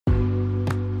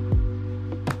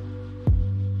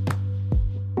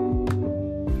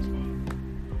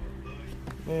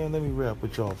man, let me rap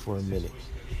with y'all for a minute.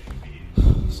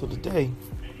 So today,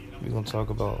 we're gonna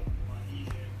talk about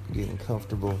getting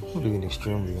comfortable, being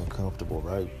extremely uncomfortable,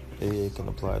 right? It can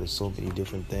apply to so many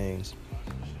different things.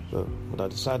 But what I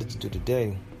decided to do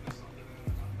today,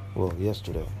 well,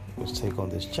 yesterday, was take on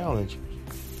this challenge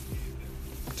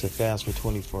to fast for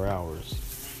 24 hours.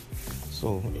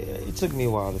 So it took me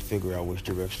a while to figure out which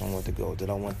direction I want to go.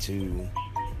 Did I want to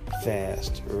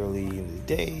fast early in the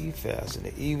day, fast in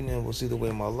the evening? We'll see the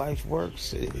way my life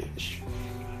works.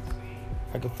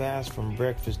 I can fast from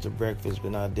breakfast to breakfast,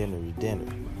 but not dinner to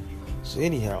dinner. So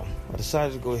anyhow, I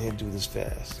decided to go ahead and do this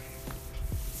fast.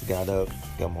 Got up,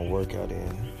 got my workout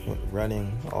in, went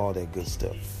running, all that good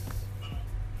stuff.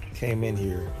 Came in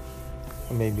here,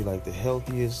 I made me like the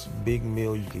healthiest big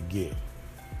meal you could get.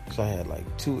 So I had like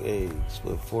 2 eggs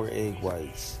with 4 egg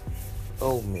whites,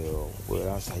 oatmeal with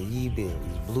acai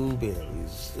berries,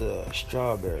 blueberries,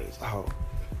 strawberries. Oh,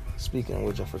 speaking of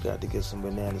which, I forgot to get some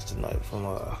bananas tonight from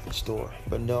the store.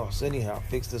 But no, so anyhow,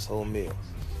 fix this whole meal.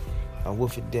 I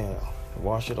wolf it down,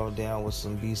 wash it all down with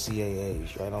some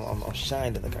BCAAs, right? I'm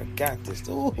shining like I got this.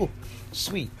 Ooh,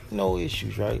 sweet, no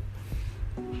issues, right?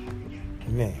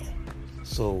 Man,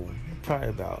 so probably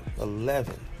about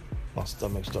 11, my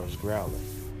stomach starts growling.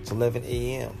 It's 11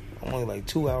 a.m. I'm only like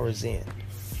 2 hours in.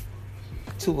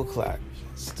 2 o'clock,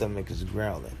 stomach is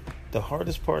growling. The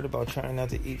hardest part about trying not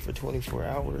to eat for 24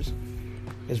 hours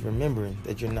is remembering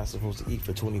that you're not supposed to eat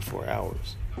for 24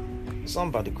 hours. So I'm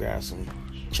about to grab some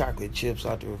chocolate chips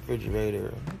out the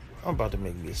refrigerator. I'm about to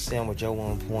make me a sandwich at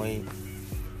one point.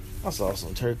 I saw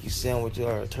some turkey sandwich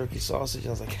or turkey sausage.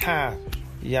 I was like, ha,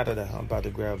 yada. I'm about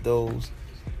to grab those.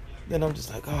 Then I'm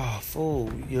just like, oh, fool,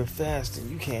 you're fasting.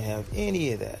 You can't have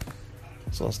any of that.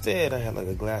 So instead, I had like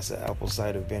a glass of apple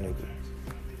cider vinegar,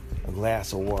 a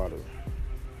glass of water,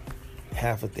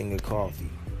 half a thing of coffee.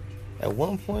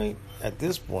 At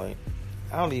this point,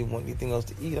 I don't even want anything else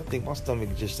to eat. I think my stomach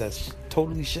just that's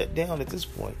totally shut down at this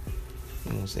point.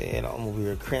 You know what I'm saying? I'm over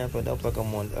here cramping up like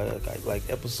I'm on like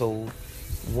episode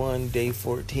 1, day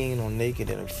 14 on Naked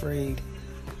and Afraid.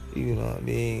 You know what I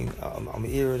mean? I'm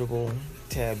irritable,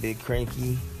 tad bit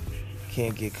cranky,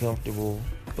 can't get comfortable,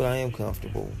 but I am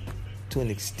comfortable to an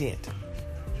extent.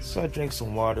 So I drank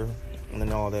some water and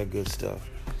then all that good stuff.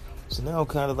 So now I'm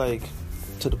kind of like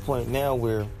to the point now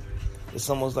where it's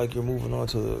almost like you're moving on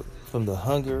from the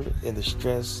hunger and the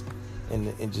stress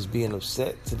and just being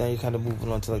upset. So now you're kind of moving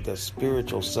on to like that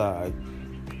spiritual side,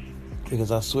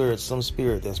 because I swear it's some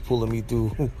spirit that's pulling me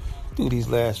through these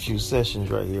last few sessions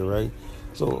right here, right?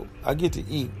 So I get to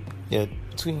eat at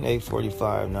between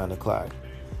 8:45 9 o'clock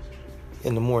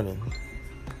in the morning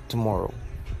tomorrow.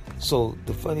 So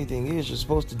the funny thing is, you're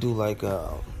supposed to do like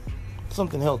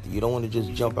something healthy. You don't want to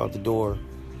just jump out the door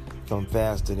from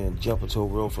fasting and jump into a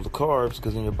world full of carbs,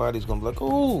 because then your body's going to be like,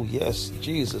 oh, yes,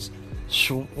 Jesus,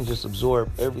 and just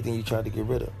absorb everything you tried to get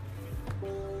rid of.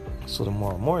 So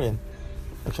tomorrow morning,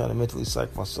 I'm trying to mentally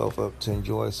psych myself up to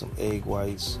enjoy some egg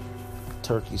whites,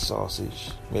 turkey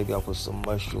sausage, maybe I'll put some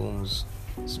mushrooms,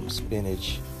 some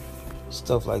spinach,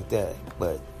 stuff like that,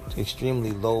 but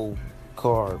extremely low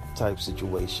carb type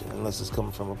situation, unless it's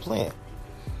coming from a plant.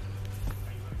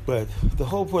 But the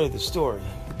whole point of the story,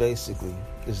 basically,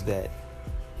 is that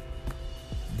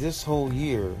this whole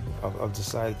year, I've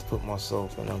decided to put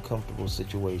myself in uncomfortable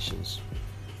situations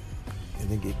and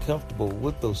then get comfortable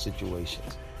with those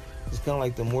situations. It's kind of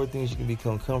like the more things you can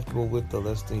become comfortable with, the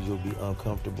less things you'll be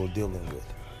uncomfortable dealing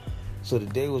with. So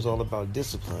today was all about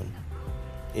discipline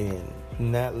and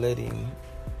not letting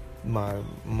my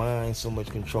mind so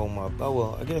much control my body.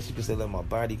 Well, I guess you could say let my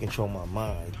body control my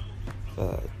mind.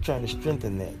 Trying to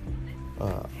strengthen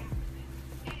that.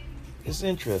 It's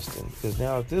interesting because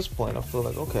now at this point I feel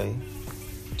like, okay,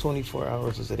 24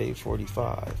 hours is at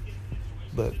 8:45,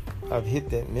 but I've hit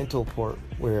that mental part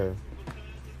where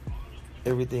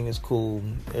everything is cool,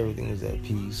 everything is at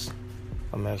peace.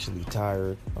 I'm actually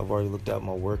tired. I've already looked at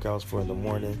my workouts for in the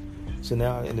morning. So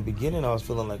now in the beginning I was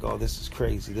feeling like, oh, this is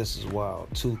crazy, this is wild,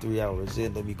 2-3 hours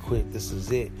in, let me quit, this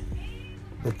is it.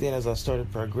 But then as I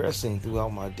started progressing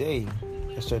throughout my day,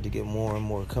 I started to get more and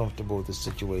more comfortable with the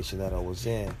situation that I was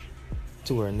in,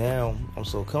 to where now I'm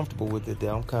so comfortable with it that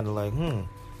I'm kind of like,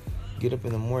 get up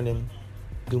in the morning,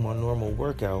 do my normal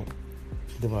workout,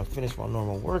 then when I finish my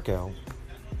normal workout,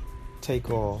 take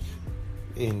off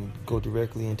and go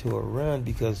directly into a run,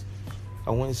 because I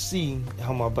want to see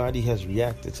how my body has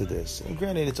reacted to this. And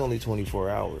granted, it's only 24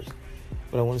 hours,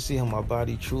 but I want to see how my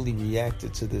body truly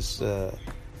reacted to this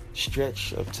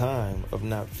stretch of time of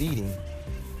not feeding.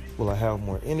 Will I have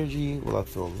more energy? Will I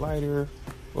feel lighter?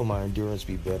 Will my endurance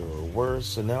be better or worse?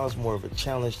 So now it's more of a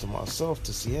challenge to myself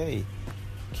to see, hey,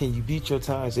 can you beat your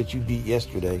times that you beat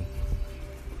yesterday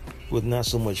with not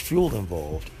so much fuel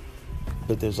involved,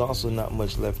 but there's also not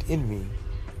much left in me?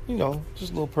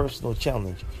 Just a little personal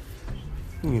challenge.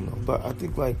 But I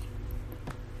think like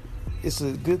it's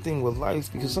a good thing with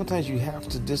life because sometimes you have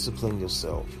to discipline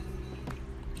yourself.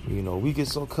 We get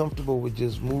so comfortable with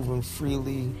just moving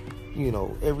freely.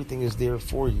 Everything is there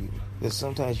for you. That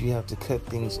sometimes you have to cut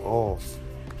things off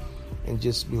and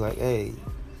just be like, hey,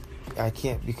 I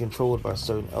can't be controlled by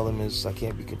certain elements. I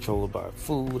can't be controlled by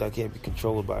food. I can't be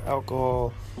controlled by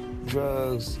alcohol,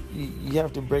 drugs. You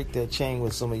have to break that chain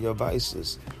with some of your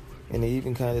vices. And it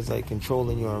even kind of is like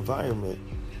controlling your environment.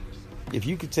 If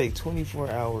you could take 24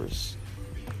 hours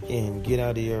and get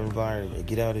out of your environment,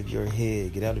 get out of your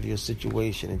head, get out of your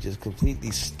situation, and just completely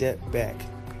step back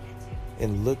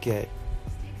and look at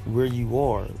where you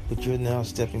are, but you're now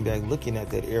stepping back looking at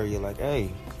that area like,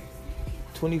 hey,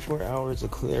 24 hours of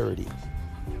clarity,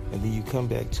 and then you come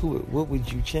back to it, what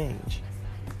would you change?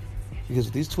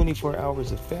 Because these 24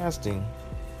 hours of fasting,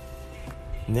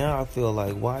 now I feel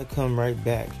like, why come right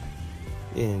back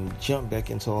and jump back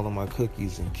into all of my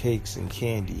cookies and cakes and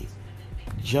candy,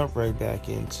 jump right back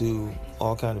into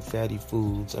all kind of fatty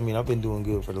foods? I mean, I've been doing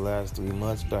good for the last 3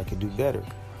 months, but I could do better.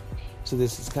 So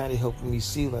this is kind of helping me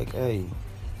see like, hey,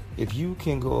 if you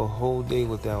can go a whole day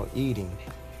without eating,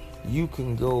 you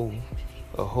can go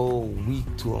a whole week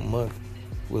to a month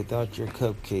without your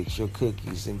cupcakes, your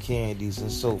cookies and candies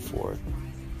and so forth.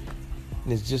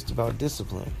 And it's just about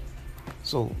discipline.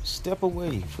 So step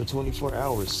away for 24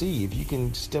 hours. See if you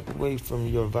can step away from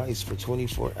your vice for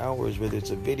 24 hours, whether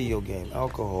it's a video game,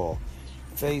 alcohol,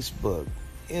 Facebook,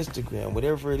 Instagram,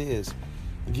 whatever it is.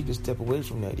 If you can step away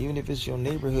from that, even if it's your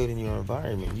neighborhood and your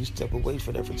environment, you step away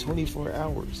from that for 24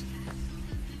 hours.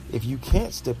 If you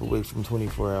can't step away from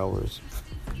 24 hours,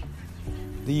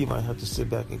 then you might have to sit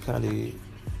back and kind of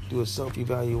do a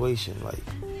self-evaluation,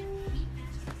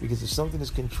 because if something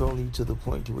is controlling you to the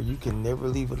point to where you can never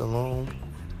leave it alone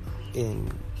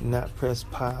and not press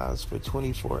pause for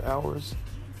 24 hours,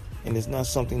 and it's not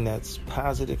something that's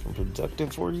positive and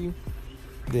productive for you,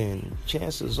 then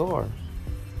chances are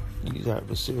you have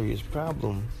a serious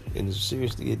problem and is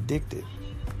seriously addicted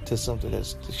to something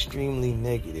that's extremely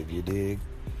negative, you dig?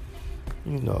 I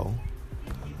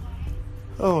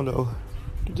don't know.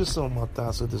 Just some of my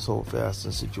thoughts of this whole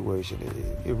fasting situation.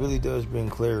 It really does bring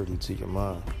clarity to your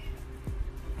mind.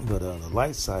 But on the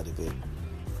light side of it,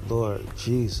 Lord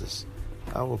Jesus,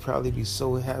 I will probably be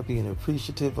so happy and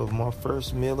appreciative of my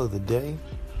first meal of the day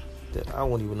that I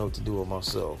won't even know what to do with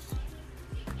myself.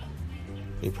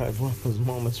 It's probably one of those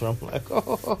moments where I'm like,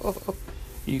 oh,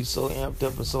 you so amped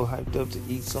up and so hyped up to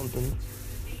eat something,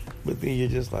 but then you're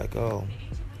just like, oh,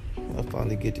 I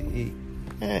finally get to eat.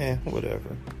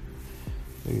 Whatever.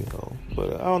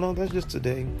 But I don't know, that's just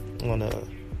today on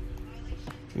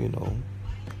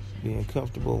being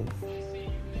comfortable,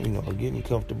 getting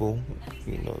comfortable,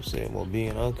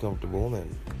 being uncomfortable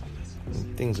and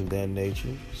things of that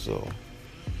nature. So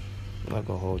I'm not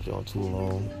gonna hold y'all too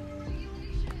long.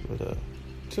 But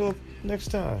till next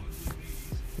time.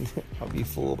 I'll be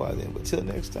full by then, but till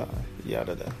next time.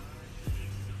 Yada da.